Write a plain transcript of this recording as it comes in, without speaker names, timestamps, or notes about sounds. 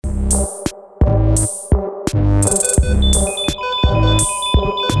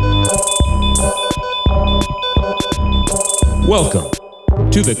Welcome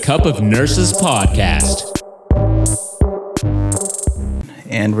to the Cup of Nurses podcast.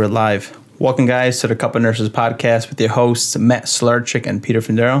 And we're live. Welcome, guys, to the Cup of Nurses podcast with your hosts, Matt Slarchik and Peter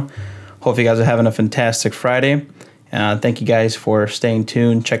Findero. Hope you guys are having a fantastic Friday. Thank you guys for staying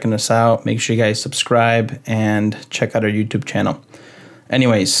tuned, checking us out. Make sure you guys subscribe and check out our YouTube channel.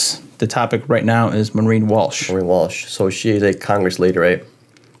 Anyways, the topic right now is Maureen Walsh. Maureen Walsh. So she is a Congress lady, right?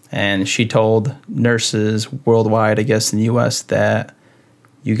 And she told nurses worldwide, I guess in the U.S., that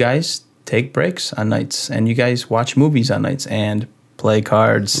you guys take breaks on nights and you guys watch movies on nights and play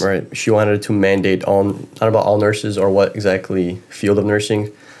cards. Right. She wanted to mandate not about all nurses or what exactly field of nursing,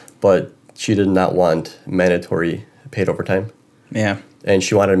 but she did not want mandatory paid overtime. Yeah. And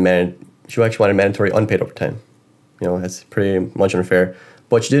she actually wanted mandatory unpaid overtime. You know, that's pretty much unfair.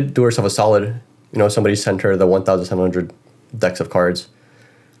 But she did do herself a solid. You know, somebody sent her the 1,700 decks of cards.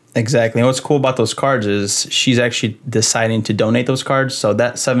 Exactly. And what's cool about those cards is she's actually deciding to donate those cards. So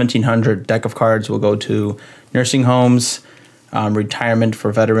that 1,700 deck of cards will go to nursing homes, retirement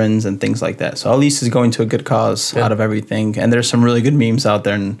for veterans, and things like that. So at least it's going to a good cause out of everything. And there's some really good memes out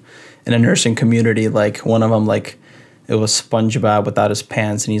there in the nursing community. Like one of them, like it was SpongeBob without his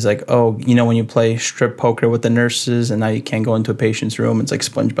pants. And he's like, oh, you know, when you play strip poker with the nurses and now you can't go into a patient's room, it's like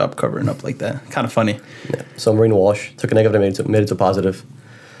SpongeBob covering up like that. Kind of funny. Yeah. So Maureen Walsh took a negative and made it to positive.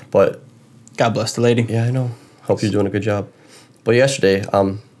 But God bless the lady. Yeah, I know. Hope she's doing a good job. But yesterday,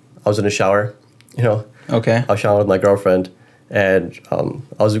 I was in the shower, you know. Okay. I was showering with my girlfriend, and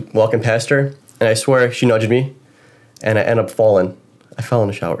I was walking past her, and I swear she nudged me, and I ended up falling. I fell in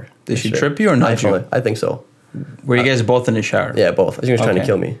the shower. Did she trip you or nudge you? I think so. Were you guys both in the shower? Yeah, both. I think she was trying to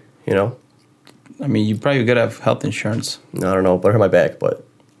kill me, you know. I mean, you probably could have health insurance. No, I don't know, but it hurt my back.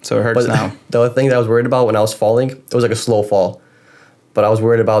 So it hurts now. The other thing that I was worried about when I was falling, it was like a slow fall. But I was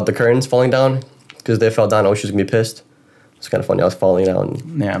worried about the curtains falling down because they fell down. Oh, she was going to be pissed. It's kind of funny. I was falling down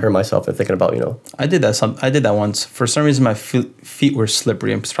and hurt myself and thinking about, you know. I did that once. For some reason, my feet were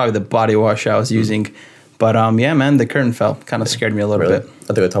slippery. It's probably the body wash I was using. But yeah, man, the curtain fell. Kind of scared me a little bit.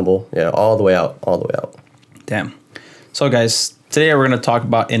 I took a tumble. Yeah, all the way out. Damn. So, guys, today we're going to talk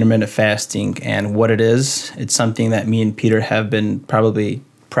about intermittent fasting and what it is. It's something that me and Peter have been probably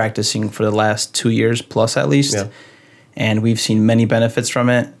practicing for the last 2 years plus at least. Yeah. And we've seen many benefits from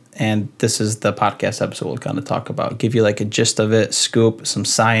it. And this is the podcast episode we'll kind of talk about. Give you like a gist of it, scoop, some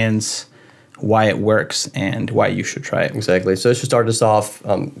science, why it works, and why you should try it. Exactly. So let's just start this off.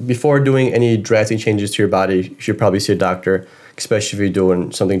 Before doing any drastic changes to your body, you should probably see a doctor, especially if you're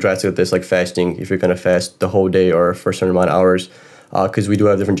doing something drastic like this, like fasting, if you're going to fast the whole day or for a certain amount of hours, because we do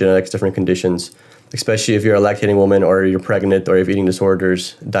have different genetics, different conditions. Especially if you're a lactating woman or you're pregnant or you have eating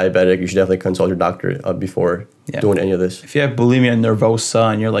disorders, diabetic, you should definitely consult your doctor before doing any of this. If you have bulimia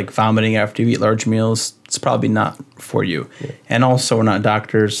nervosa and you're like vomiting after you eat large meals, it's probably not for you. Yeah. And also, we're not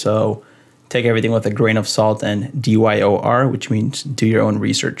doctors, so take everything with a grain of salt and DYOR, which means do your own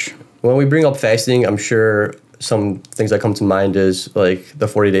research. When we bring up fasting, I'm sure some things that come to mind is like the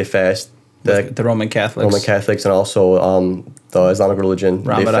 40-day fast. The Roman Catholics. And also the Islamic religion.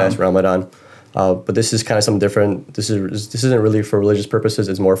 Ramadan. They fast Ramadan. But this is kind of something different. This isn't really for religious purposes.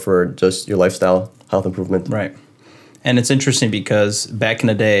 It's more for just your lifestyle, health improvement. Right. And it's interesting because back in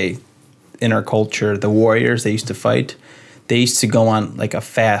the day, in our culture, the warriors, they used to fight. They used to go on like a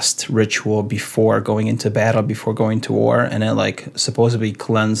fast ritual before going into battle, before going to war. And it like supposedly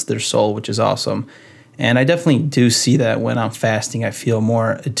cleansed their soul, which is awesome. And I definitely do see that when I'm fasting. I feel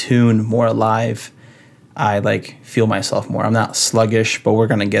more attuned, more alive. I like feel myself more. I'm not sluggish, but we're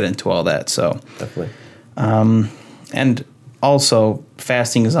going to get into all that. So definitely. And also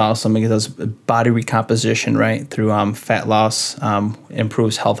fasting is awesome because it does body recomposition, right? Through fat loss,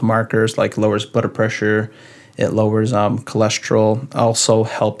 improves health markers like lowers blood pressure. It lowers cholesterol. Also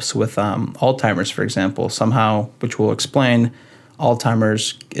helps with Alzheimer's, for example. Somehow, which we'll explain,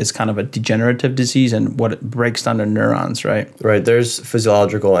 Alzheimer's is kind of a degenerative disease and what it breaks down to neurons, right? Right. There's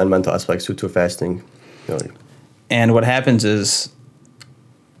physiological and mental aspects to fasting. And what happens is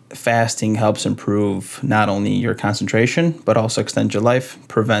fasting helps improve not only your concentration, but also extend your life,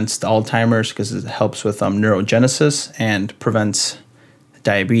 prevents the Alzheimer's because it helps with neurogenesis and prevents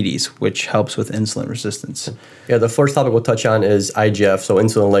diabetes, which helps with insulin resistance. Yeah, the first topic we'll touch on is IGF, so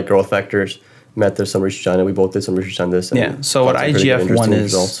insulin-like growth factors. Matt did some research on it. We both did some research on this. Yeah, so what IGF-1 is...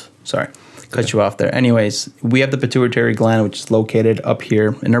 Results. Sorry, cut you off there. Anyways, we have the pituitary gland, which is located up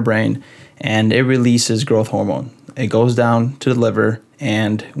here in our brain, and it releases growth hormone. It goes down to the liver,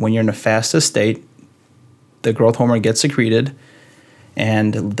 and when you're in a fasted state, the growth hormone gets secreted,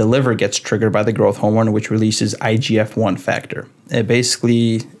 and the liver gets triggered by the growth hormone, which releases IGF-1 factor. It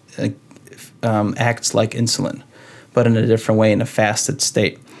basically acts like insulin, but in a different way, in a fasted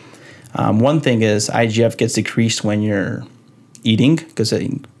state. One thing is IGF gets decreased when you're eating, because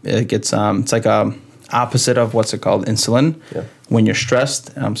it gets it's like a opposite of what's it called, insulin. Yeah. When you're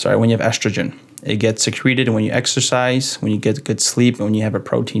stressed, when you have estrogen, it gets secreted when you exercise, when you get good sleep, and when you have a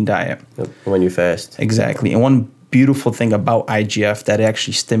protein diet. Yep. When you fast. Exactly. And one beautiful thing about IGF, that it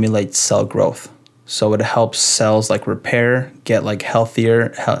actually stimulates cell growth. So it helps cells like repair, get like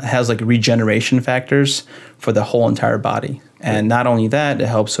healthier, has like regeneration factors for the whole entire body. And not only that, it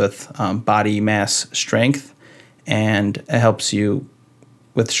helps with body mass strength, and it helps you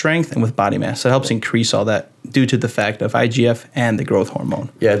with strength and with body mass. So it helps increase all that due to the fact of IGF and the growth hormone.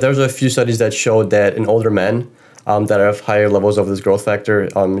 Yeah, there's a few studies that showed that in older men that have higher levels of this growth factor,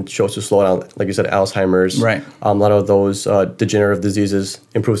 it shows to slow down, like you said, Alzheimer's. Right. A lot of those degenerative diseases,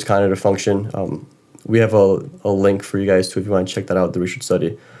 improves cognitive function. We have a link for you guys too if you want to check that out, the research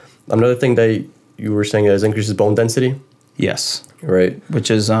study. Another thing that you were saying is increases bone density. Yes. Right. Which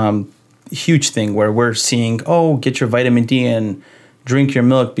is a huge thing where we're seeing, get your vitamin D and drink your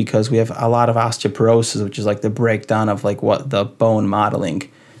milk, because we have a lot of osteoporosis, which is like the breakdown of like what the bone modeling.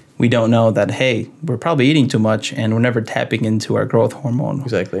 We don't know that, hey, we're probably eating too much and we're never tapping into our growth hormone.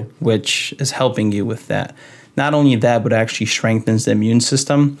 Exactly. Which is helping you with that. Not only that, but actually strengthens the immune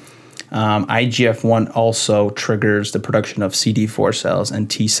system. IGF-1 also triggers the production of CD4 cells and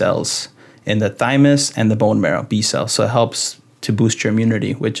T cells in the thymus and the bone marrow, B cells. So it helps to boost your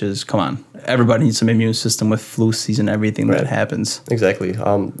immunity, which is, come on, everybody needs some immune system with flu season, everything that happens. Exactly.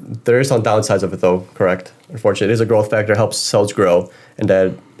 There is some downsides of it though, correct? Unfortunately, it is a growth factor, helps cells grow, and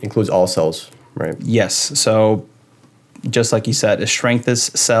that includes all cells, right? Yes. So just like you said, it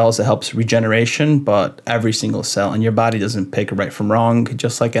strengthens cells, it helps regeneration, but every single cell in your body doesn't pick right from wrong,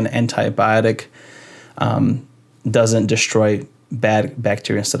 just like an antibiotic doesn't destroy bad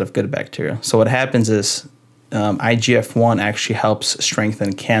bacteria instead of good bacteria. So what happens is IGF-1 actually helps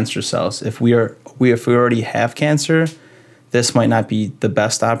strengthen cancer cells. If we already have cancer, this might not be the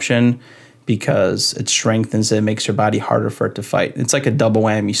best option, because it strengthens it, makes your body harder for it to fight. It's like a double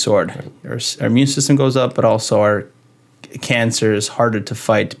whammy sword. Our immune system goes up, but also our cancer is harder to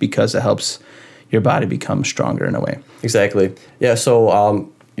fight because it helps your body become stronger in a way. Exactly. Yeah,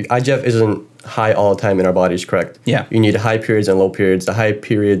 so IGF isn't high all the time in our bodies, correct? Yeah. You need high periods and low periods. The high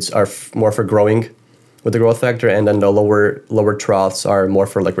periods are more for growing with the growth factor, and then the lower troughs are more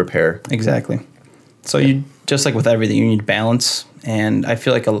for like repair. Exactly. So you, just like with everything, you need balance, and I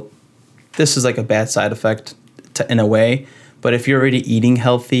feel like this is like a bad side effect in a way, but if you're already eating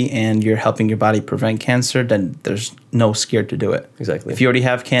healthy and you're helping your body prevent cancer, then there's no scare to do it. Exactly. If you already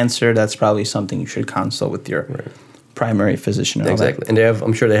have cancer, that's probably something you should consult with your primary physician. Exactly. And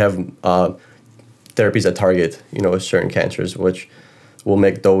I'm sure they have therapies that target, certain cancers, which will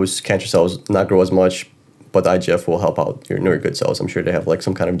make those cancer cells not grow as much, but the IGF will help out your good cells. I'm sure they have like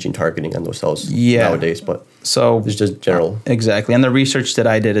some kind of gene targeting on those cells nowadays, but so it's just general. Exactly. And the research that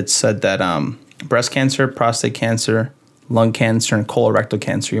I did, it said that breast cancer, prostate cancer, lung cancer, and colorectal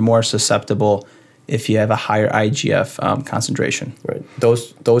cancer, you're more susceptible if you have a higher IGF concentration. Right.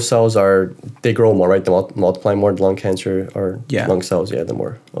 Those cells they grow more, right? They multiply more. Lung cancer or lung cells, the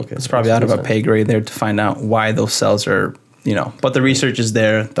more. Okay. It's probably out of a pay grade there to find out why those cells are, but the research is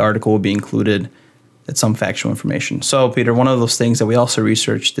there. The article will be included. It's some factual information. So, Peter, one of those things that we also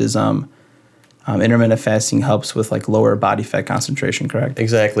researched is intermittent fasting helps with like lower body fat concentration, correct?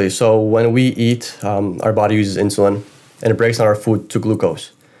 Exactly. So when we eat, our body uses insulin, and it breaks down our food to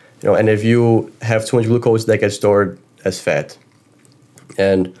glucose. And if you have too much glucose, that gets stored as fat.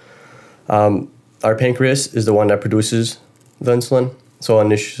 And our pancreas is the one that produces the insulin. So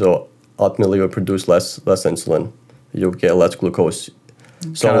ultimately, it will produce less insulin. You'll get less glucose.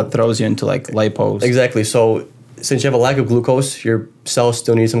 So kind of throws you into like lipose. Exactly. So since you have a lack of glucose, your cells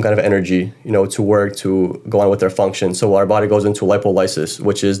still need some kind of energy, to work to go on with their function. So our body goes into lipolysis,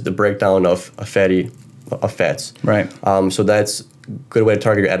 which is the breakdown of fats. Right. So that's a good way to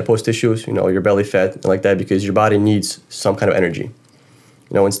target your adipose tissues, your belly fat and like that, because your body needs some kind of energy.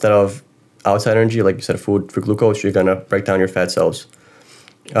 Instead of outside energy, like you said, food for glucose, you're gonna break down your fat cells.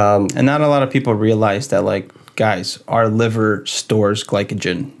 And not a lot of people realize that, like, guys, our liver stores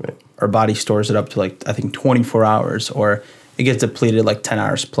glycogen. Right. Our body stores it up to like, I think 24 hours, or it gets depleted like 10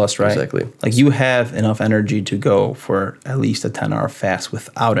 hours plus, right? Exactly. Like you have enough energy to go for at least a 10-hour fast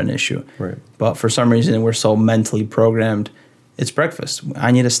without an issue. Right. But for some reason, we're so mentally programmed. It's breakfast.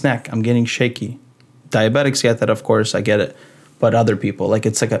 I need a snack. I'm getting shaky. Diabetics get that, of course. I get it. But other people, like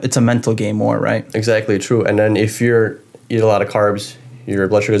it's a mental game more, right? Exactly, true. And then if you eat a lot of carbs, your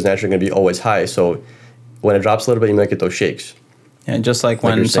blood sugar is naturally going to be always high. So when it drops a little bit, you might get those shakes. And just like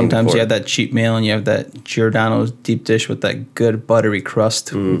when sometimes you have that cheap meal and you have that Giordano's deep dish with that good buttery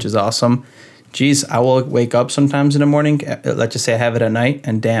crust, which is awesome. Geez, I will wake up sometimes in the morning. Let's just say I have it at night,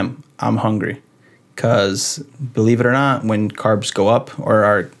 and damn, I'm hungry. Because believe it or not, when carbs go up or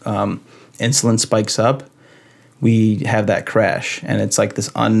our insulin spikes up, we have that crash, and it's like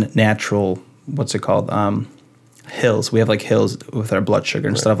this unnatural. What's it called? Hills. We have like hills with our blood sugar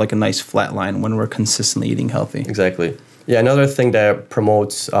instead of like a nice flat line when we're consistently eating healthy. Exactly. Yeah, another thing that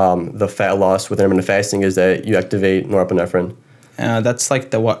promotes the fat loss with intermittent fasting is that you activate norepinephrine. That's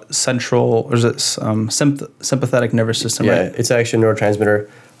like the central, or is it sympathetic nervous system, right? Yeah, it's actually a neurotransmitter.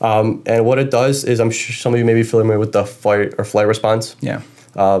 And what it does is, I'm sure some of you may be familiar with the fight or flight response. Yeah.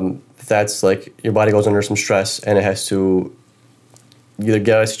 That's like your body goes under some stress and it has to either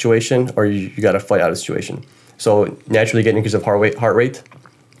get out of a situation or you got to fight out of a situation. So naturally get an increase of heart rate,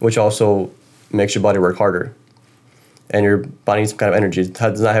 which also makes your body work harder. And your body needs some kind of energy. It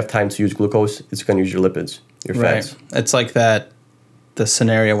does not have time to use glucose. It's going to use your lipids, your fats. It's like the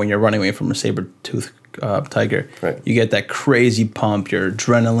scenario when you're running away from a saber-toothed tiger. Right. You get that crazy pump, your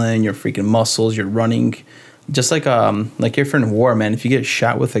adrenaline, your freaking muscles, you're running. Just like if you're in war, man, if you get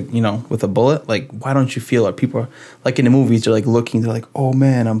shot with a bullet, like, why don't you feel it? People are, like in the movies, they're like looking, they're like, oh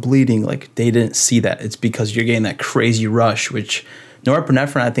man, I'm bleeding. Like, they didn't see that. It's because you're getting that crazy rush, which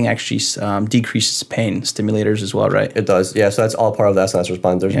norepinephrine, I think, actually decreases pain stimulators as well, right? It does, yeah. So that's all part of the SNS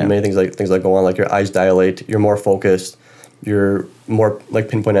response. There's many things that go on, like your eyes dilate, you're more focused, you're more like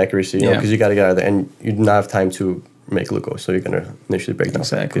pinpoint accuracy, because you got to get out of there, and you do not have time to make glucose, so you're gonna initially break down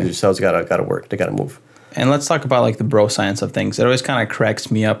because your cells gotta work, they gotta move. And let's talk about like the bro science of things. It always kind of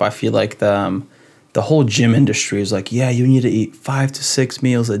cracks me up. I feel like the whole gym industry is like, yeah, you need to eat 5 to 6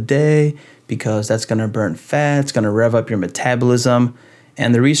 meals a day because that's going to burn fat, it's going to rev up your metabolism.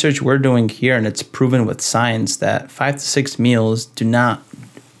 And the research we're doing here, and it's proven with science, that 5 to 6 meals do not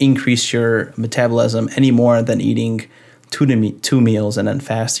increase your metabolism any more than eating two meals and then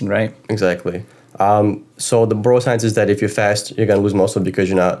fasting, right? Exactly. So the bro science is that if you fast, you're going to lose muscle because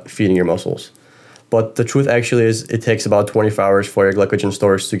you're not feeding your muscles. But the truth actually is it takes about 24 hours for your glycogen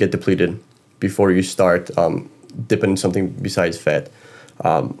stores to get depleted before you start dipping in something besides fat.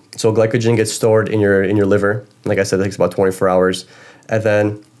 So glycogen gets stored in your liver. Like I said, it takes about 24 hours. And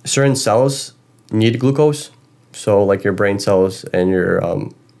then certain cells need glucose. So like your brain cells and your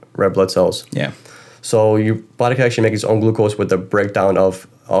red blood cells. Yeah. So your body can actually make its own glucose with the breakdown of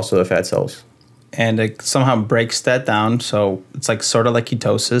also the fat cells. And it somehow breaks that down. So it's like sort of like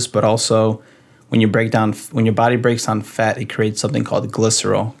ketosis, but also when your body breaks down fat, it creates something called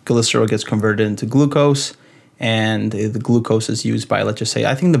glycerol. Glycerol gets converted into glucose, and the glucose is used by, let's just say,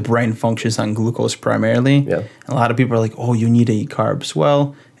 I think the brain functions on glucose primarily. Yeah. A lot of people are like, oh, you need to eat carbs.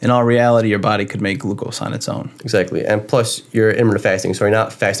 Well, in all reality, your body could make glucose on its own. Exactly. And plus, you're intermittent fasting, so you're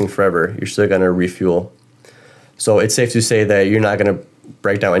not fasting forever. You're still going to refuel. So it's safe to say that you're not going to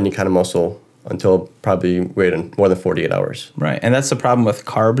break down any kind of muscle until probably more than 48 hours. Right. And that's the problem with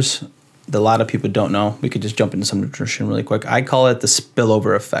carbs that a lot of people don't know. We could just jump into some nutrition really quick. I call it the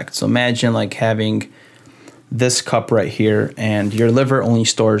spillover effect. So imagine like having this cup right here, and your liver only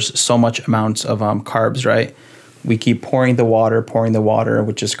stores so much amounts of carbs, right? We keep pouring the water,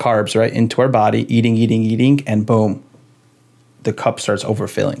 which is carbs, right, into our body, eating, and boom, the cup starts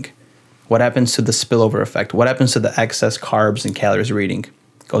overfilling. What happens to the spillover effect? What happens to the excess carbs and calories we're eating?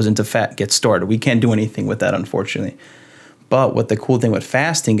 Goes into fat, gets stored. We can't do anything with that, unfortunately. But what the cool thing with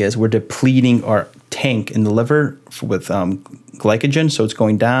fasting is we're depleting our tank in the liver with glycogen, so it's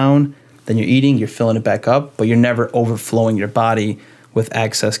going down. Then you're eating, you're filling it back up, but you're never overflowing your body with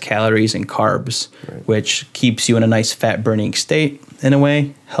excess calories and carbs, right, which keeps you in a nice fat-burning state in a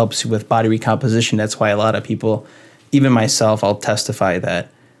way, helps you with body recomposition. That's why a lot of people, even myself, I'll testify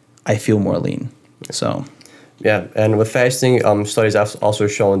that I feel more lean. So, yeah, and with fasting, studies have also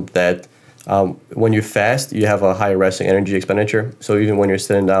shown that when you fast, you have a higher resting energy expenditure. So even when you're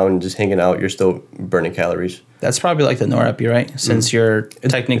sitting down and just hanging out, you're still burning calories. That's probably like the norepi, right? Since you're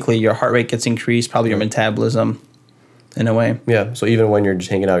technically your heart rate gets increased, probably your metabolism in a way. Yeah, so even when you're just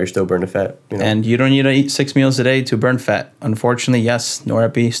hanging out, you're still burning fat. You know? And you don't need to eat 6 meals a day to burn fat. Unfortunately, yes,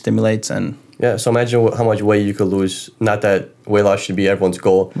 norepi stimulates and... Yeah, so imagine how much weight you could lose. Not that weight loss should be everyone's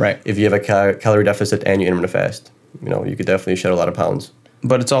goal. Right. If you have a calorie deficit and you intermittent fast, you could definitely shed a lot of pounds.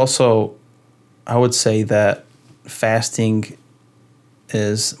 But it's also, I would say that fasting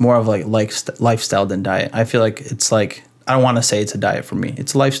is more of like lifestyle than diet. I feel like it's like, I don't want to say it's a diet for me.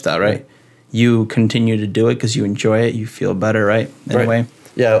 It's a lifestyle, right? You continue to do it because you enjoy it. You feel better, right? In a way.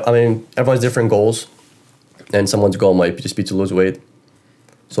 Yeah, I mean, everyone's different goals. And someone's goal might just be to lose weight.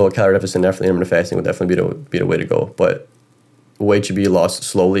 So a calorie deficit and definitely intermittent fasting would definitely be the way to go. But weight should be lost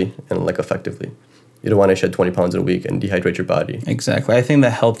slowly and like effectively. You don't want to shed 20 pounds in a week and dehydrate your body. Exactly. I think the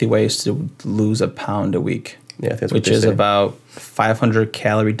healthy way is to lose a pound a week. Yeah, I think that's which what they is say. about 500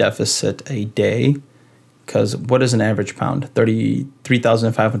 calorie deficit a day. Because what is an average pound?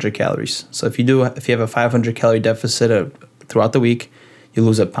 33,500 calories. So if you have a 500 calorie deficit throughout the week, you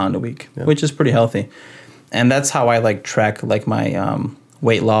lose a pound a week, which is pretty healthy. And that's how I like track like my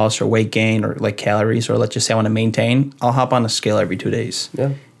weight loss or weight gain or like calories, or let's just say I want to maintain. I'll hop on a scale every 2 days.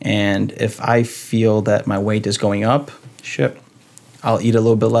 Yeah. And if I feel that my weight is going up, I'll eat a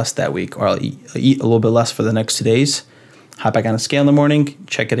little bit less that week, or I'll eat a little bit less for the next 2 days. Hop back on a scale in the morning,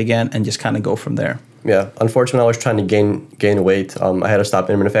 check it again, and just kind of go from there. Yeah. Unfortunately, I was trying to gain weight. I had to stop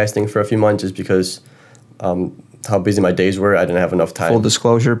intermittent fasting for a few months just because how busy my days were. I didn't have enough time. Full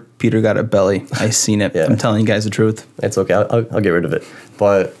disclosure, Peter got a belly. I seen it. Yeah. I'm telling you guys the truth. It's okay. I'll get rid of it.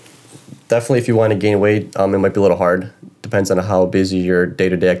 But definitely, if you want to gain weight, it might be a little hard. Depends on how busy your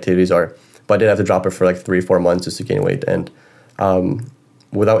day-to-day activities are. But I did have to drop it for like 3-4 months just to gain weight. And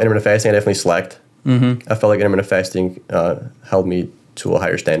without intermittent fasting, I definitely slacked. I felt like intermittent fasting held me to a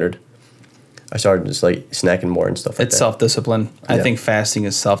higher standard. I started just like snacking more and stuff like that. It's self-discipline. I think fasting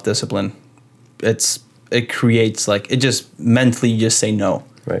is self-discipline. It creates like, it just mentally you just say no.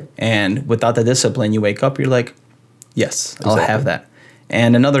 Right. And without the discipline, you wake up, you're like, yes, I'll Exactly. have that.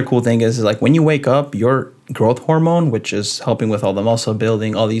 And another cool thing is like when you wake up, your growth hormone, which is helping with all the muscle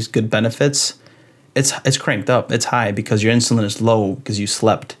building, all these good benefits, it's cranked up. It's high because your insulin is low because you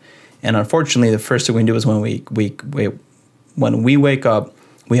slept. And unfortunately, the first thing we do is when we wake up,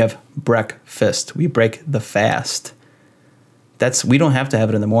 we have breakfast. We break the fast. We don't have to have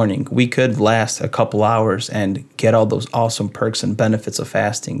it in the morning. We could last a couple hours and get all those awesome perks and benefits of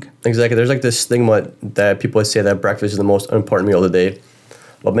fasting. Exactly. There's like this stigma that people say that breakfast is the most important meal of the day.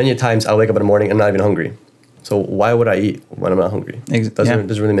 But many times I wake up in the morning and I'm not even hungry. So why would I eat when I'm not hungry? Doesn't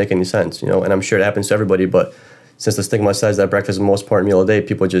really make any sense, And I'm sure it happens to everybody, but since the stigma says that breakfast is the most important meal of the day,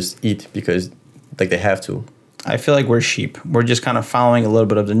 people just eat because like they have to. I feel like we're sheep. We're just kind of following a little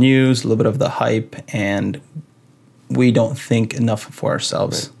bit of the news, a little bit of the hype, and we don't think enough for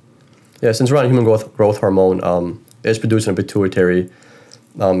ourselves. Right. Yeah, since we're on human growth hormone, it's produced in the pituitary.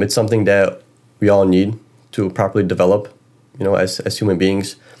 It's something that we all need to properly develop, as human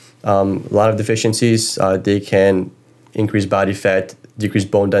beings. A lot of deficiencies, they can increase body fat, decrease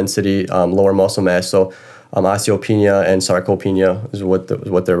bone density, lower muscle mass. So osteopenia and sarcopenia is what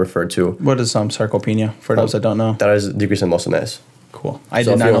they're referred to. What is sarcopenia, for those that don't know? That is a decrease in muscle mass. Cool. I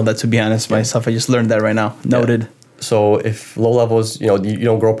did not know that, to be honest, myself. I just learned that right now. Noted. Yeah. So if low levels, you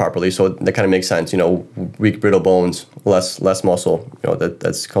don't grow properly, so that kind of makes sense. Weak, brittle bones, less muscle.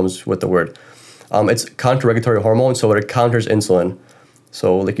 That comes with the word. It's counter-regulatory hormone, so it counters insulin.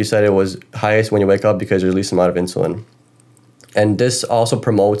 So like you said, it was highest when you wake up because there's the least amount of insulin. And this also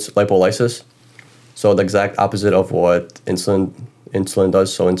promotes lipolysis. So the exact opposite of what insulin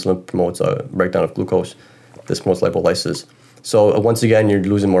does. So insulin promotes a breakdown of glucose. This promotes lipolysis. So once again, you're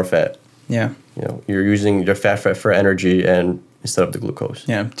losing more fat. Yeah. You're using your fat for energy and instead of the glucose.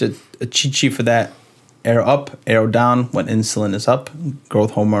 Yeah. A cheat sheet for that. Arrow up, arrow down. When insulin is up,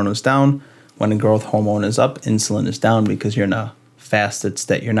 growth hormone is down. When the growth hormone is up, insulin is down because you're in a fasted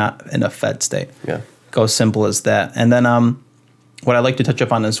state. You're not in a fed state. Yeah. Goes simple as that. And then what I'd like to touch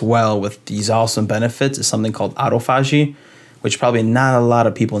upon as well with these awesome benefits is something called autophagy, which probably not a lot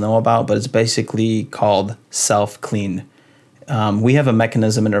of people know about, but it's basically called self-clean. We have a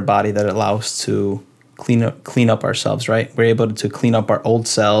mechanism in our body that allows us to clean up ourselves, right? We're able to clean up our old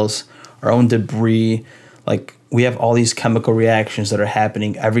cells, our own debris. Like we have all these chemical reactions that are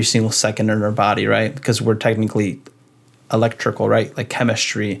happening every single second in our body, right? Because we're technically electrical, right? Like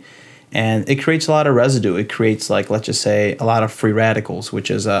chemistry. And it creates a lot of residue. It creates, like, let's just say, a lot of free radicals, which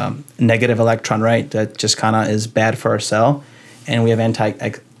is a negative electron, right? That just kind of is bad for our cell. And we have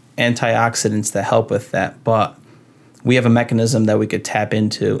antioxidants that help with that. But we have a mechanism that we could tap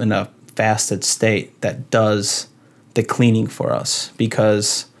into in a fasted state that does the cleaning for us.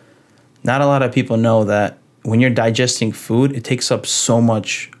 Because not a lot of people know that when you're digesting food, it takes up so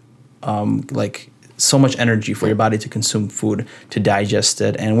much, so much energy for your body to consume food, to digest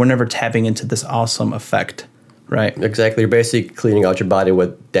it, and we're never tapping into this awesome effect, right? Exactly. You're basically cleaning out your body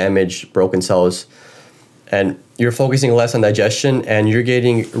with damaged, broken cells, and you're focusing less on digestion, and you're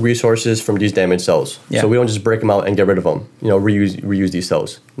getting resources from these damaged cells. Yeah. So we don't just break them out and get rid of them. Reuse these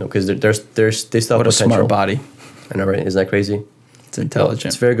cells. Because they still have potential. What a smart body. I know, right? Isn't that crazy? It's intelligent.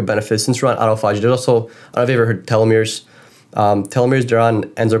 It's very good benefits. Since we're on autophagy, there's also, I don't know if you've ever heard telomeres. Telomeres, they're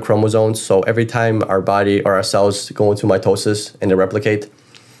on ends of chromosomes. So every time our body or our cells go into mitosis and they replicate,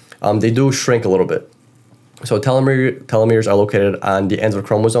 they do shrink a little bit. So telomeres are located on the ends of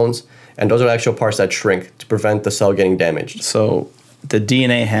chromosomes, and those are actual parts that shrink to prevent the cell getting damaged. So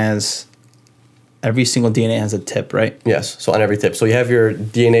the every single DNA has a tip, right? Yes, so on every tip. So you have your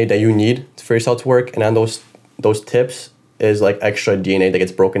DNA that you need for your cell to work, and on those tips is like extra DNA that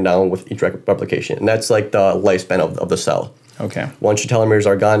gets broken down with each replication. And that's like the lifespan of the cell. Okay. Once your telomeres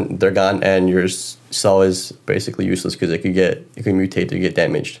are gone, they're gone, and your cell is basically useless because it could mutate, it could get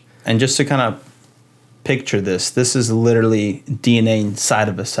damaged. And just to kind of picture this is literally DNA inside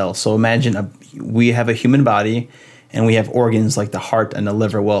of a cell. So imagine we have a human body and we have organs like the heart and the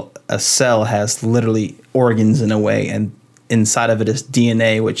liver. Well, a cell has literally organs in a way, and inside of it is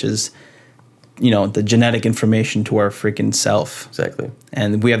DNA, which is, the genetic information to our freaking self. Exactly.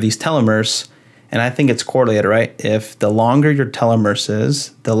 And we have these telomeres, and I think it's correlated, right? If the longer your telomeres is,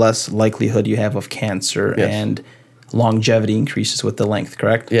 the less likelihood you have of cancer, yes. and longevity increases with the length,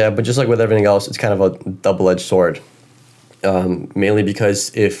 correct? Yeah, but just like with everything else, it's kind of a double-edged sword. Mainly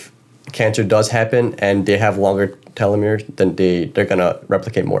because if cancer does happen and they have longer telomeres, then they're gonna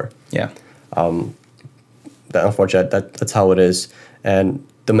replicate more. Yeah. That's how it is. And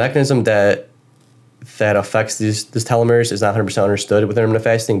the mechanism that affects these telomeres is not 100% understood with intermittent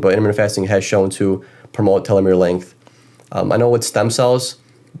fasting, but intermittent fasting has shown to promote telomere length. I know with stem cells,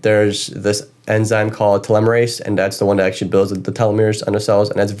 there's this enzyme called telomerase, and that's the one that actually builds the telomeres on the cells,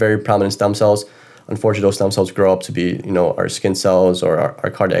 and that's very prominent in stem cells. Unfortunately, those stem cells grow up to be, our skin cells or our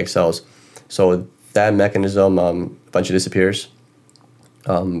cardiac cells. So that mechanism eventually disappears.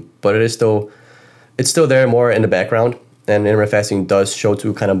 But it's still there more in the background, and intermittent fasting does show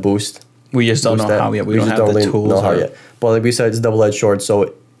to kind of boost. We just don't know how yet. We don't have the tools. Know how yet. But like we said, it's a double-edged sword.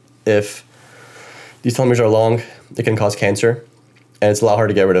 So if these telomeres are long, it can cause cancer, and it's a lot harder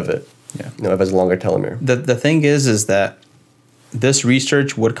to get rid of it. Yeah. If it has a longer telomere. The thing is that this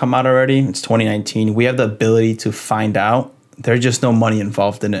research would come out already. It's 2019. We have the ability to find out. There's just no money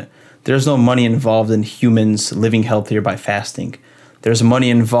involved in it. There's no money involved in humans living healthier by fasting. There's money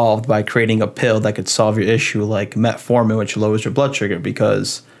involved by creating a pill that could solve your issue, like metformin, which lowers your blood sugar,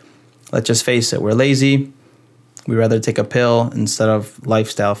 because let's just face it, we're lazy. We'd rather take a pill instead of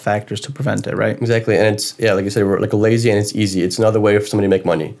lifestyle factors to prevent it, right? Exactly. And it's, like you said, we're like lazy and it's easy. It's another way for somebody to make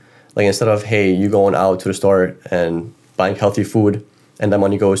money. Like instead of, hey, you going out to the store and buying healthy food, and that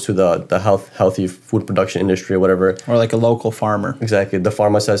money goes to the healthy food production industry or whatever. Or like a local farmer. Exactly. The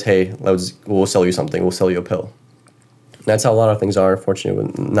farmer says, hey, we'll sell you something. We'll sell you a pill. And that's how a lot of things are,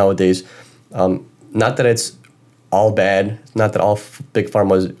 unfortunately, nowadays. Not that it's all bad. Not that all big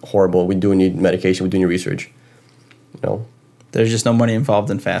pharma is horrible. We do need medication. We do need research. There's just no money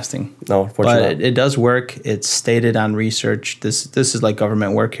involved in fasting. No, unfortunately. But it does work. It's stated on research. This is like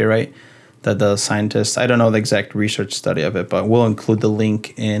government work here, right? That the scientists, I don't know the exact research study of it, but we'll include the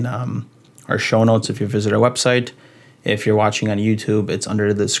link in our show notes if you visit our website. If you're watching on YouTube, it's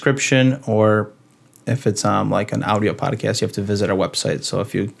under the description, or if it's like an audio podcast, you have to visit our website. So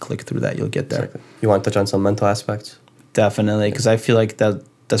if you click through that, you'll get there. Exactly. You want to touch on some mental aspects? Definitely, because I feel like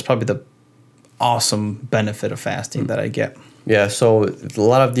that's probably the awesome benefit of fasting that I get. Yeah, so a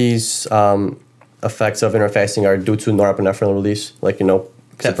lot of these effects of intermittent fasting are due to norepinephrine release, like,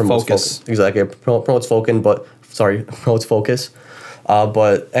 that focus. Exactly, promotes focus.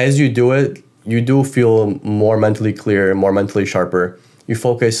 But as you do it, you do feel more mentally clear, more mentally sharper. You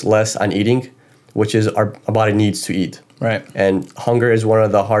focus less on eating, which is our body needs to eat. Right. And hunger is one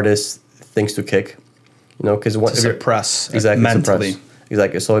of the hardest things to kick, because to suppress exactly mentally. Suppress.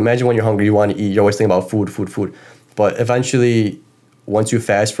 Exactly. So imagine when you're hungry, you want to eat. You're always thinking about food. But eventually, once you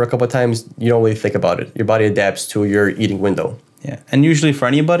fast for a couple of times, you don't really think about it. Your body adapts to your eating window. Yeah, and usually for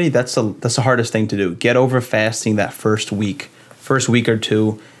anybody, that's the hardest thing to do. Get over fasting that first week or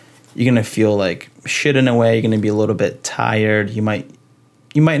two. You're gonna feel like shit in a way. You're gonna be a little bit tired. You might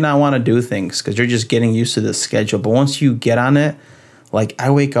not want to do things because you're just getting used to this schedule. But once you get on it, like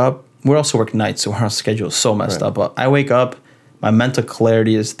I wake up. We also work nights, so our schedule is so messed up. But I wake up. My mental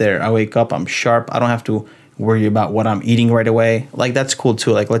clarity is there. I wake up, I'm sharp. I don't have to worry about what I'm eating right away. Like, that's cool,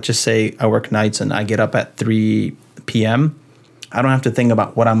 too. Like, let's just say I work nights and I get up at 3 p.m. I don't have to think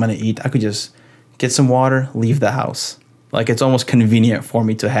about what I'm going to eat. I could just get some water, leave the house. Like, it's almost convenient for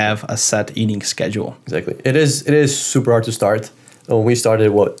me to have a set eating schedule. Exactly. It is super hard to start. When we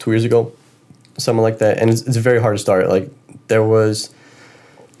started, 2 years ago? Something like that. And it's very hard to start. Like, there was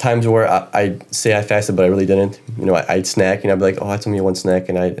times where I'd say I fasted, but I really didn't. I'd snack, I'd be like, oh, it's only one snack,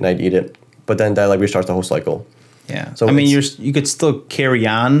 and I'd eat it. But then that restarts the whole cycle. Yeah. So you could still carry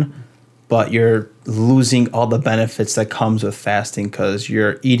on, but you're losing all the benefits that comes with fasting because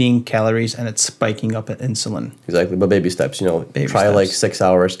you're eating calories and it's spiking up at insulin. Exactly, but baby steps. Try steps. like 6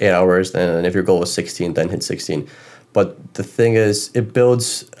 hours, 8 hours, and if your goal is 16, then hit 16. But the thing is, it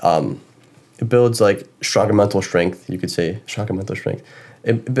builds like stronger mental strength. You could say stronger mental strength.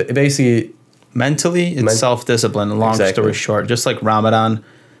 It basically Mentally, it's self-discipline. Long Exactly. story short, just like Ramadan,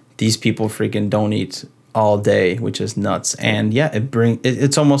 these people freaking don't eat all day, which is nuts. And yeah,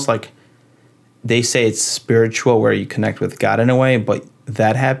 it's almost like they say it's spiritual where you connect with God in a way, but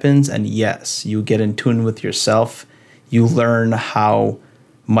that happens. And yes, you get in tune with yourself. You learn how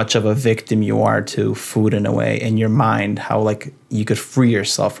much of a victim you are to food in a way in your mind, how like you could free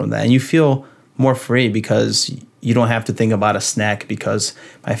yourself from that. And you feel more free because you don't have to think about a snack because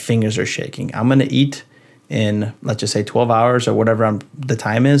my fingers are shaking. I'm going to eat in, let's just say 12 hours or whatever the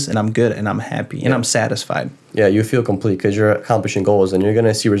time is, and I'm good and I'm happy and I'm satisfied. Yeah, you feel complete because you're accomplishing goals and you're going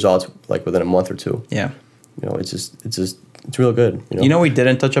to see results like within a month or two. Yeah. It's real good. We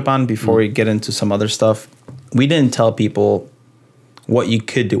didn't touch upon before we get into some other stuff. We didn't tell people what you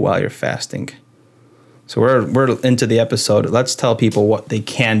could do while you're fasting. So we're into the episode. Let's tell people what they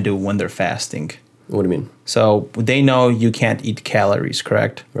can do when they're fasting. What do you mean? So they know you can't eat calories,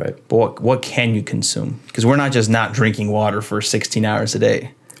 correct? Right. But what can you consume? Because we're not just not drinking water for 16 hours a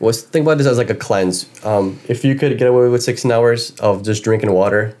day. Well, think about this as like a cleanse. If you could get away with 16 hours of just drinking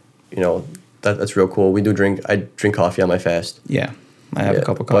water, that's real cool. I drink coffee on my fast. Yeah, I have a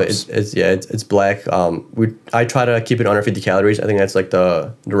couple cups. But it's black. I try to keep it under 50 calories. I think that's like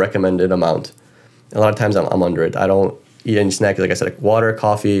the recommended amount. A lot of times I'm under it. I don't eat any snacks. Like I said, like water,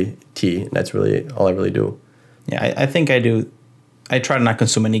 coffee, tea. And that's really all I really do. Yeah, I think I do. I try to not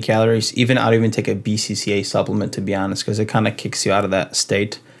consume any calories. I'll even take a BCCA supplement, to be honest, because it kind of kicks you out of that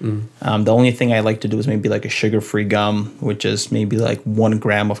state. The only thing I like to do is maybe like a sugar-free gum, which is maybe like 1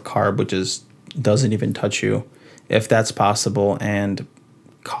 gram of carb, which doesn't even touch you, if that's possible, and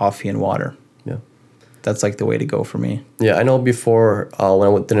coffee and water. Yeah. That's like the way to go for me. Yeah, I know before when I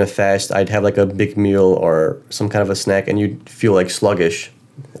went in a fast, I'd have like a big meal or some kind of a snack, and you'd feel like sluggish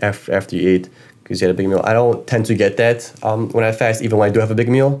after you eat because you had a big meal. I don't tend to get that when I fast, even when I do have a big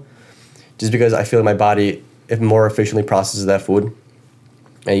meal, just because I feel like my body more efficiently processes that food,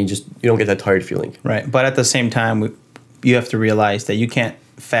 and you don't get that tired feeling. Right, but at the same time, you have to realize that you can't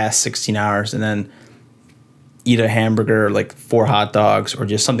fast 16 hours and then eat a hamburger, like 4 hot dogs, or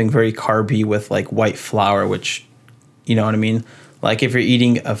just something very carby with like white flour, which, you know what I mean? Like if you're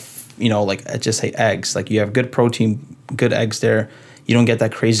eating just say eggs, like you have good protein, good eggs there, you don't get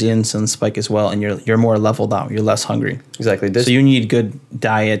that crazy insulin spike as well, and you're more leveled out, you're less hungry. Exactly. So you need good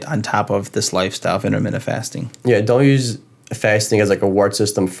diet on top of this lifestyle of intermittent fasting. Yeah, don't use fasting as like a reward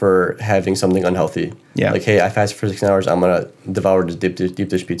system for having something unhealthy. Yeah. Like, hey, I fasted for 16 hours, I'm gonna devour this deep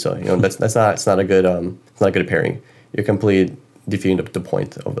dish pizza. It's not a good pairing. You're completely defeating the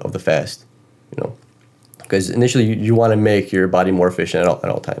point of the fast. Because initially you want to make your body more efficient at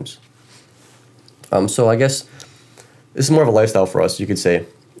all times. So I guess this is more of a lifestyle for us, you could say.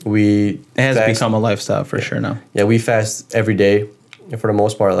 It has become a lifestyle for sure now. Yeah, we fast every day. For the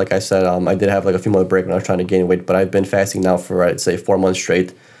most part, like I said, I did have like a few month break when I was trying to gain weight, but I've been fasting now for, I'd say, 4 months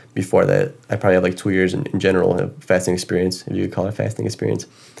straight. Before that, I probably have like 2 years in general of fasting experience, if you could call it fasting experience.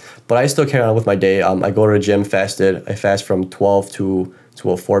 But I still carry on with my day. I go to the gym fasted. I fast from 12 to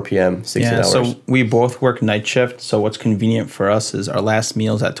 4 p.m., 16 hours. So we both work night shift. So what's convenient for us is our last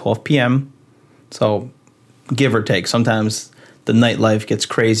meal's at 12 p.m. So give or take. Sometimes the nightlife gets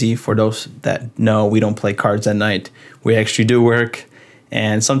crazy. For those that know, we don't play cards at night. We actually do work.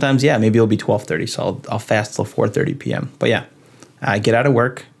 And sometimes, maybe it'll be 12:30. So I'll fast till 4:30 p.m. But yeah, I get out of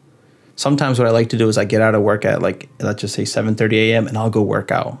work. Sometimes what I like to do is I get out of work at like, let's just say 7:30 a.m. and I'll go work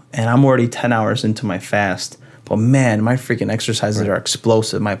out. And I'm already 10 hours into my fast. But man, my freaking exercises are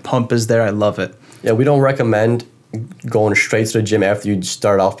explosive. My pump is there. I love it. Yeah, we don't recommend going straight to the gym after you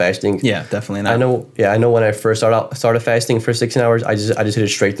start out fasting. Yeah, definitely not. I know when I first started fasting for 16 hours, I just hit it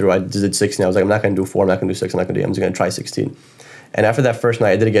straight through. I just did 16. I was like, I'm not going to do 4, I'm not going to do 6, I'm not going to do 8. I'm just going to try 16. And after that first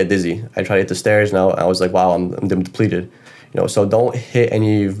night, I did get dizzy. I tried to hit the stairs, and I was like, wow, I'm depleted. So don't hit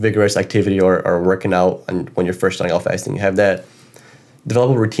any vigorous activity or working out when you're first starting out fasting. You have that,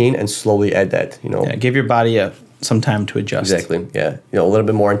 develop a routine and slowly add that, Yeah, give your body some time to adjust. Exactly, yeah. A little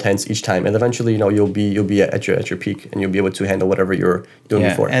bit more intense each time. And eventually, you'll be at your peak and you'll be able to handle whatever you're doing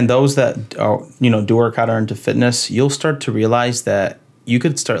before. And those that are, do work out or into fitness, you'll start to realize that you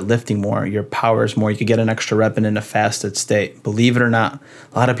could start lifting more, your power is more, you could get an extra rep in a fasted state. Believe it or not,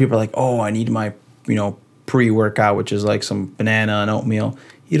 a lot of people are like, oh, I need my, pre-workout, which is like some banana and oatmeal.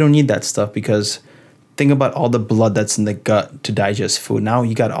 You don't need that stuff because think about all the blood that's in the gut to digest food. Now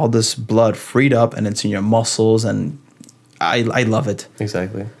you got all this blood freed up and it's in your muscles, and I love it.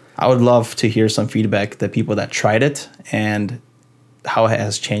 Exactly. I would love to hear some feedback, the people that tried it and how it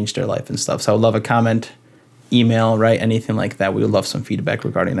has changed their life and stuff. So I would love a comment, email, right? Anything like that. We would love some feedback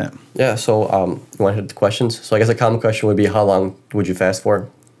regarding that. Yeah, so you want to hit the questions? So I guess a common question would be, how long would you fast for?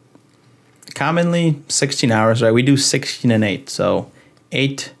 Commonly 16 hours, right? We do 16 and 8. So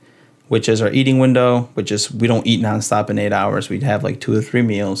 8, which is our eating window, which is we don't eat nonstop in 8 hours. We'd have like 2 or 3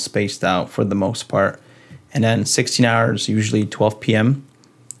 meals spaced out for the most part. And then 16 hours, usually 12 p.m.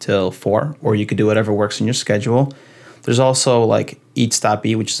 till 4, or you could do whatever works in your schedule. There's also like Eat, Stop,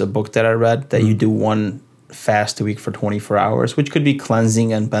 Eat, which is a book that I read, that you do one fast a week for 24 hours, which could be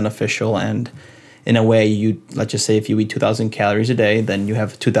cleansing and beneficial. And in a way, let's just say if you eat 2,000 calories a day, then you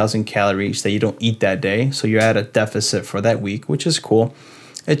have 2,000 calories that you don't eat that day. So you're at a deficit for that week, which is cool.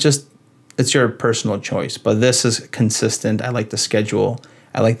 It's your personal choice. But this is consistent. I like the schedule.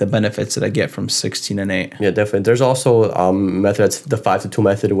 I like the benefits that I get from 16 and 8. Yeah, definitely. There's also methods, the 5-2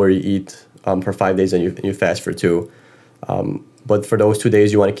 method, where you eat for 5 days and you fast for 2. But for those 2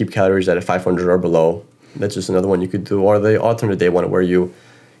 days, you want to keep calories at a 500 or below. That's just another one you could do. Or the alternate day one, where you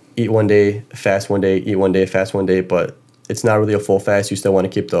eat one day, fast one day, eat one day, fast one day, but it's not really a full fast. You still want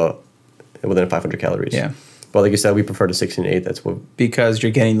to keep within 500 calories. Yeah. But like you said, we prefer the 16 and 8. That's what. Because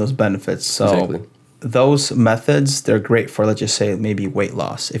you're getting those benefits. So Exactly. Those methods, they're great for, let's just say, maybe weight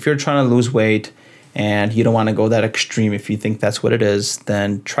loss. If you're trying to lose weight and you don't want to go that extreme, if you think that's what it is,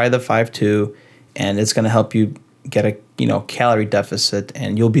 then try the 5-2, and it's going to help you get a calorie deficit,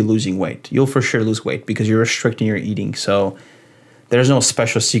 and you'll be losing weight. You'll for sure lose weight because you're restricting your eating. So there's no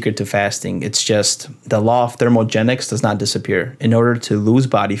special secret to fasting. It's just the law of thermogenics does not disappear. In order to lose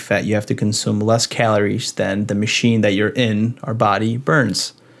body fat, you have to consume less calories than the machine that you're in, our body,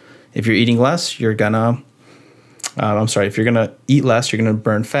 burns. If you're eating less, if you're gonna eat less, you're gonna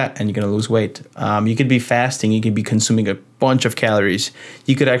burn fat and you're gonna lose weight. You could be fasting, you could be consuming a bunch of calories.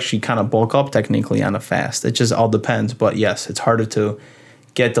 You could actually kind of bulk up technically on a fast. It just all depends. But yes, it's harder to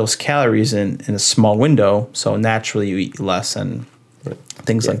get those calories in a small window. So naturally you eat less and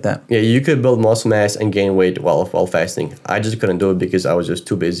things like that. Yeah, you could build muscle mass and gain weight while fasting. I just couldn't do it because I was just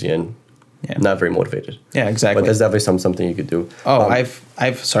too busy and not very motivated. Yeah, exactly. But that's definitely something you could do. Oh,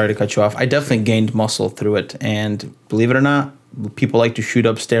 I've sorry to cut you off. I definitely gained muscle through it, and believe it or not, people like to shoot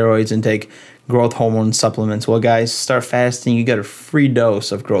up steroids and take growth hormone supplements. Well, guys, start fasting. You get a free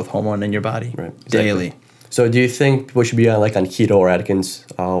dose of growth hormone in your body daily. So, do you think people should be on keto or Atkins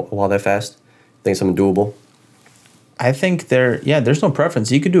while they fast? Think something doable? I think there's no preference.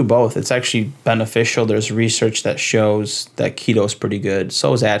 You could do both. It's actually beneficial. There's research that shows that keto is pretty good.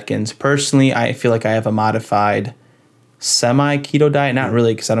 So is Atkins. Personally, I feel like I have a modified semi-keto diet. Not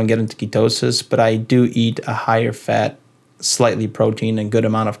really, because I don't get into ketosis, but I do eat a higher fat, slightly protein, and good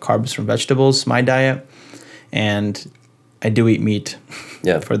amount of carbs from vegetables, my diet. And I do eat meat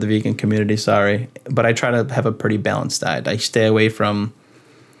for the vegan community, sorry. But I try to have a pretty balanced diet. I stay away from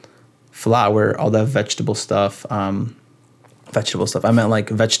flour, all that vegetable stuff. I meant like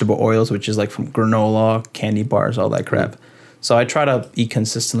vegetable oils, which is like from granola, candy bars, all that crap. So I try to eat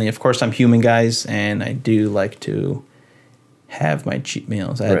consistently. Of course, I'm human, guys, and I do like to have my cheat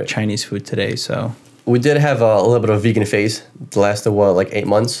meals. I had Chinese food today, so. We did have a little bit of a vegan phase. It lasted, 8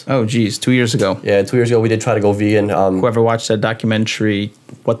 months? Oh, geez, 2 years ago. Yeah, 2 years ago we did try to go vegan. Whoever watched that documentary,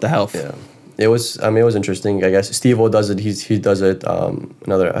 What the Health? Yeah. It was interesting, I guess. Steve-O does it. He does it. I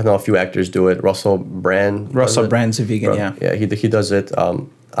know a few actors do it. Russell Brand. Russell Brand's a vegan, yeah. Yeah, he does it.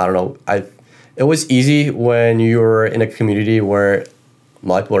 I don't know. It was easy when you were in a community where a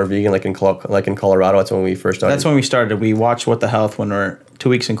lot of people are vegan, like in Colorado. That's when we first started. That's when we started. We watched What the Health when we were 2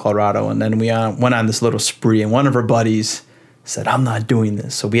 weeks in Colorado, and then we went on this little spree, and one of our buddies said, I'm not doing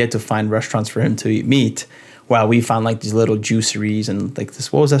this. So we had to find restaurants for him to eat meat. Wow, we found like these little juiceries and like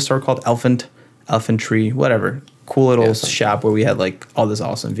this, what was that store called? Elephant Tree, whatever. Cool little shop where we had like all this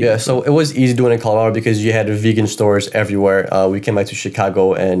awesome vegan food. So it was easy doing it in Colorado because you had vegan stores everywhere. We came back to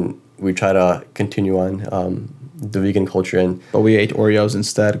Chicago and we tried to continue on the vegan culture. But we ate Oreos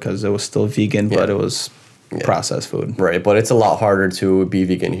instead because it was still vegan, but it was processed food. Right, but it's a lot harder to be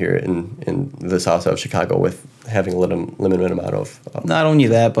vegan here in the south of Chicago with having a limited amount of... Not only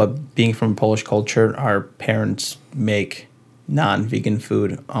that, but being from Polish culture, our parents make non-vegan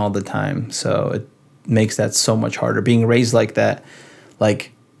food all the time. So it makes that so much harder. Being raised like that,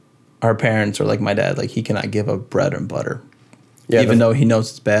 like our parents or like my dad, like he cannot give up bread and butter. Yeah, even though he knows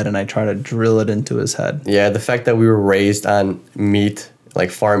it's bad, and I try to drill it into his head. Yeah, the fact that we were raised on meat,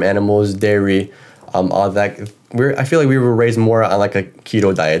 like farm animals, dairy, all that, I feel like we were raised more on like a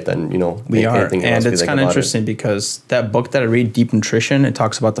keto diet than, you know, We are, anything else. and it's kind of interesting because that book that I read, Deep Nutrition, it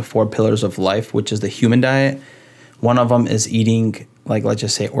talks about the 4 pillars of life, which is the human diet. One of them is eating, like, let's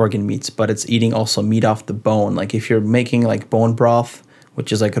just say organ meats, but it's eating also meat off the bone. Like if you're making like bone broth,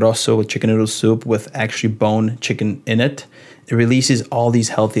 which is like rosso, chicken noodle soup with actually bone chicken in it, it releases all these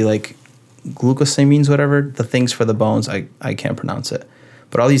healthy like glucosamines, whatever, the things for the bones. I can't pronounce it.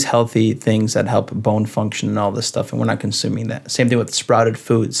 But all these healthy things that help bone function and all this stuff, and we're not consuming that. Same thing with sprouted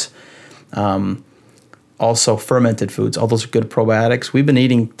foods. Also fermented foods, all those are good probiotics. We've been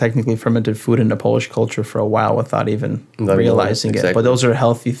eating technically fermented food in the Polish culture for a while without even realizing it. But those are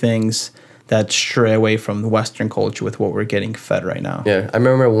healthy things that stray away from the Western culture with what we're getting fed right now. Yeah, I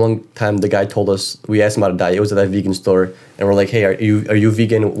remember one time the guy told us, we asked him about a diet. It was at that vegan store, and we're like, "Hey, are you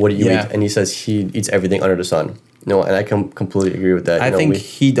vegan? What do you eat?" And he says he eats everything under the sun. No, and I can completely agree with that. I think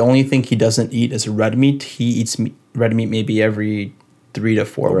the only thing he doesn't eat is red meat. He eats red meat maybe every 3 to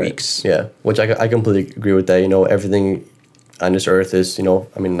 4 weeks. Yeah, which I completely agree with that. You know, everything on this earth is, you know,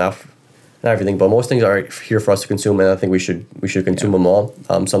 I mean, not everything, but most things are here for us to consume, and I think we should consume them all.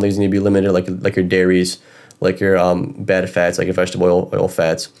 Some things need to be limited, like your dairies, like your bad fats, like your vegetable oil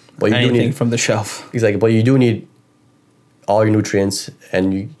fats. But you anything do need from the shelf. Exactly, but you do need all your nutrients,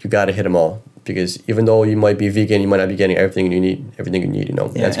 and you got to hit them all. Because even though you might be vegan, you might not be getting everything you need. You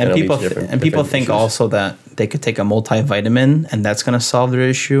know. Yeah, and people think issues. also that they could take a multivitamin and that's going to solve their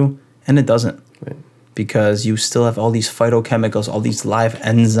issue, and it doesn't. Right. Because you still have all these phytochemicals, all these live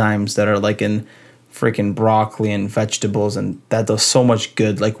enzymes that are like in freaking broccoli and vegetables, and that does so much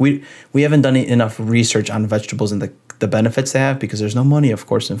good. Like we haven't done enough research on vegetables and the benefits they have, because there's no money, of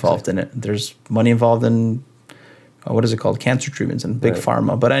course, involved in it. There's money involved in what is it called, cancer treatments and big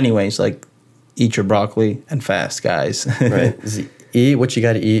pharma. But anyways, like, eat your broccoli and fast, guys. Right. Eat what you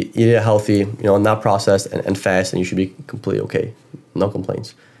got to eat. Eat it healthy, you know, not processed, and fast, and you should be completely okay. No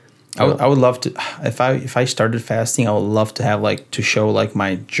complaints. I would love to, if I started fasting, I would love to have like to show like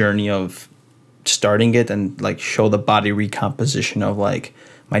my journey of starting it, and like show the body recomposition of like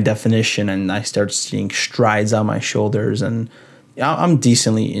my definition, and I start seeing strides on my shoulders, and I'm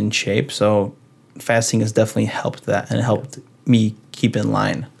decently in shape. So fasting has definitely helped that, and it helped me keep in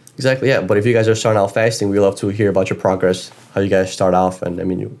line. Exactly, yeah. But if you guys are starting out fasting, we'd love to hear about your progress, how you guys start off. And I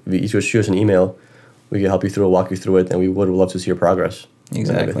mean, if you just shoot us an email, we can help you through it, walk you through it, and we would love to see your progress.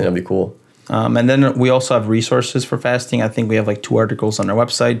 Exactly. I think that'd be cool. And then we also have resources for fasting. I think we have like 2 articles on our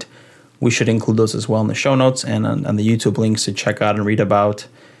website. We should include those as well in the show notes and on the YouTube links to check out and read about.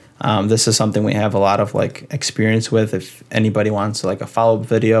 This is something we have a lot of like experience with. If anybody wants like a follow-up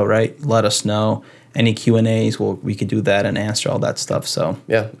video, right, let us know. Any Q&As, we could do that and answer all that stuff. So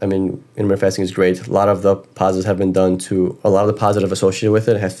yeah, I mean, intermittent fasting is great. A lot of the positives have been done to, a lot of the positive associated with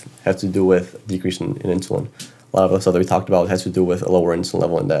it have to do with decrease in insulin. A lot of the stuff that we talked about has to do with a lower insulin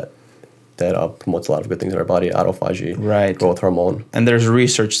level, and that promotes a lot of good things in our body, autophagy, right, growth hormone. And there's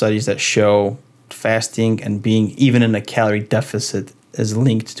research studies that show fasting and being even in a calorie deficit is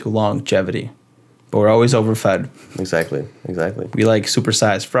linked to longevity. But we're always overfed. Exactly. We like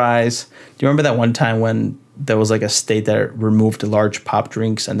supersized fries. Do you remember that one time when there was like a state that removed large pop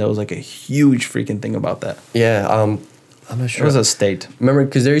drinks, and there was like a huge freaking thing about that? Yeah, I'm not sure. It was a state. Remember,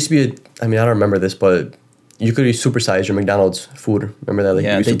 because there used to be I don't remember this, but you could supersize your McDonald's food. Remember that? Like,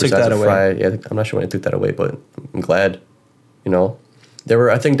 yeah, they took that away. Fry. Yeah, I'm not sure when they took that away, but I'm glad. You know,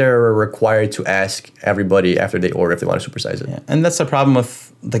 I think they were required to ask everybody after they order if they want to supersize it. Yeah, and that's the problem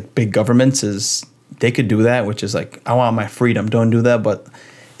with like big governments is they could do that, which is like, I want my freedom, don't do that. But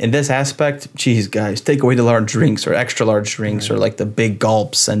in this aspect, geez, guys, take away the large drinks or extra large drinks or like the big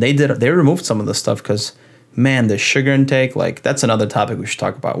gulps. And they removed some of the stuff because, man, the sugar intake, like that's another topic we should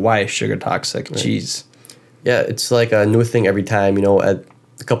talk about. Why is sugar toxic? Right. Jeez. Yeah, it's like a new thing every time. You know, a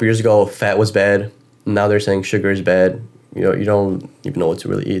couple years ago, fat was bad. Now they're saying sugar is bad. You know, you don't even know what to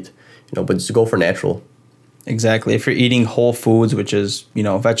really eat. You know, but just go for natural. Exactly. If you're eating whole foods, which is, you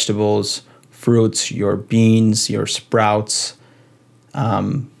know, vegetables, fruits, your beans, your sprouts,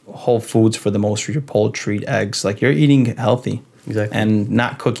 whole foods for the most, for your poultry, eggs, like you're eating healthy. Exactly. And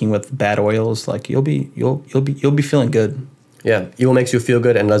not cooking with bad oils, like you'll be feeling good. Yeah, evil makes you feel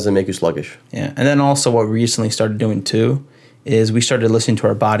good and doesn't make you sluggish. Yeah, and then also what we recently started doing too is we started listening to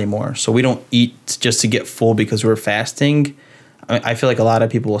our body more. So we don't eat just to get full because we're fasting. I feel like a lot of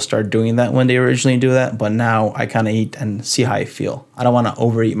people will start doing that when they originally do that, but now I kind of eat and see how I feel. I don't want to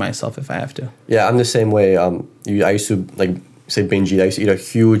overeat myself if I have to. Yeah, I'm the same way. I used to like say binge eat. I used to eat a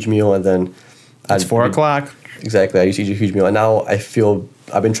huge meal and then it's 4 o'clock. Exactly. I used to eat a huge meal, and now I feel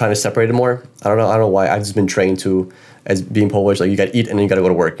I've been trying to separate it more. I don't know why. I've just been trained to, as being Polish, like you got to eat and then you got to go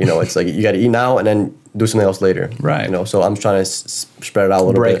to work. You know, it's like you got to eat now and then do something else later. Right. You know, so I'm trying to spread it out a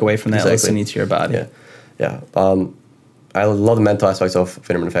little bit. Break away from that, listening to your body. Yeah. I love the mental aspects of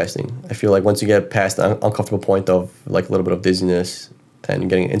intermittent fasting. I feel like once you get past the uncomfortable point of like a little bit of dizziness and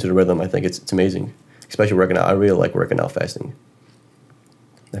getting into the rhythm, I think it's amazing. Especially working out. I really like working out fasting.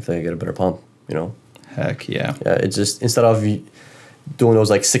 I feel like I get a better pump, you know? Heck yeah. Yeah, it's just, instead of doing those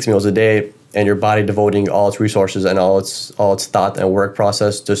like 6 meals a day and your body devoting all its resources and all its thought and work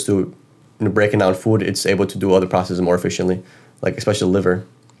process just to breaking down food, it's able to do other processes more efficiently, like especially the liver.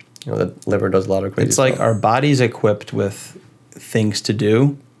 You know, the liver does a lot of crazy It's like stuff. our body's equipped with things to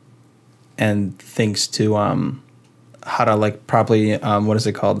do and things to, how to like properly, what is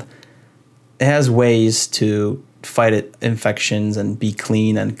it called? It has ways to fight infections and be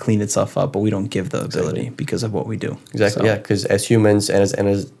clean and clean itself up, but we don't give the ability because of what we do. Exactly, So, yeah, because as humans and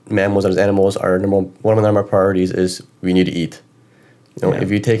as mammals and as animals, one of our priorities is we need to eat. You know, Yeah. if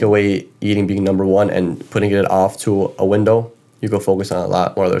you take away eating being number one and putting it off to a window, you go focus on a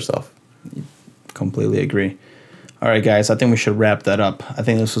lot more other stuff. Completely agree. All right, guys, I think we should wrap that up. I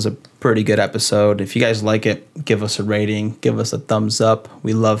think this was a pretty good episode. If you guys like it, give us a rating, give us a thumbs up.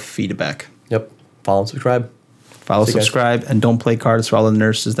 We love feedback. Yep. Follow and subscribe. Follow, See you guys. subscribe, and don't play cards for all the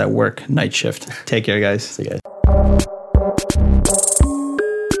nurses that work night shift. Take care, guys. See you guys.